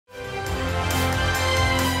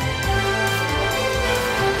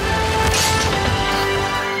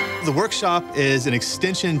the workshop is an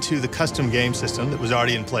extension to the custom game system that was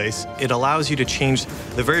already in place. It allows you to change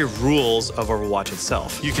the very rules of Overwatch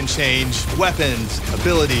itself. You can change weapons,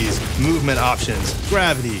 abilities, movement options,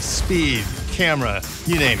 gravity, speed, camera,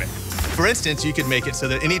 you name it. For instance, you could make it so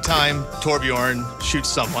that anytime Torbjorn shoots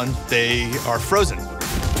someone, they are frozen.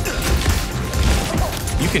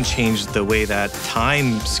 You can change the way that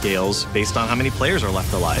time scales based on how many players are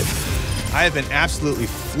left alive. I have been absolutely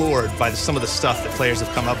floored by some of the stuff that players have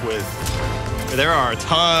come up with. There are a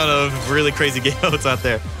ton of really crazy game modes out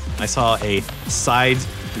there. I saw a side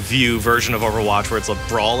view version of Overwatch where it's a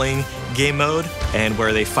brawling game mode and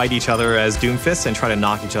where they fight each other as Doomfists and try to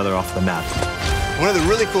knock each other off the map. One of the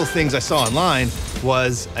really cool things I saw online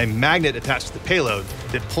was a magnet attached to the payload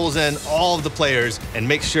that pulls in all of the players and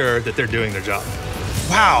makes sure that they're doing their job.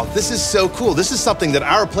 Wow, this is so cool. This is something that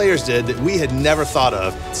our players did that we had never thought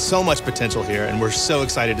of. So much potential here, and we're so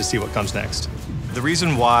excited to see what comes next. The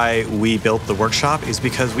reason why we built the workshop is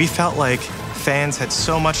because we felt like fans had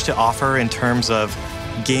so much to offer in terms of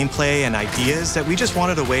gameplay and ideas that we just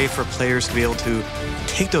wanted a way for players to be able to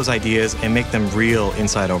take those ideas and make them real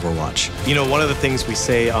inside Overwatch. You know, one of the things we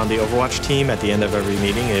say on the Overwatch team at the end of every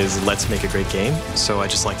meeting is, let's make a great game. So I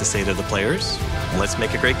just like to say to the players, let's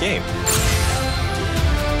make a great game.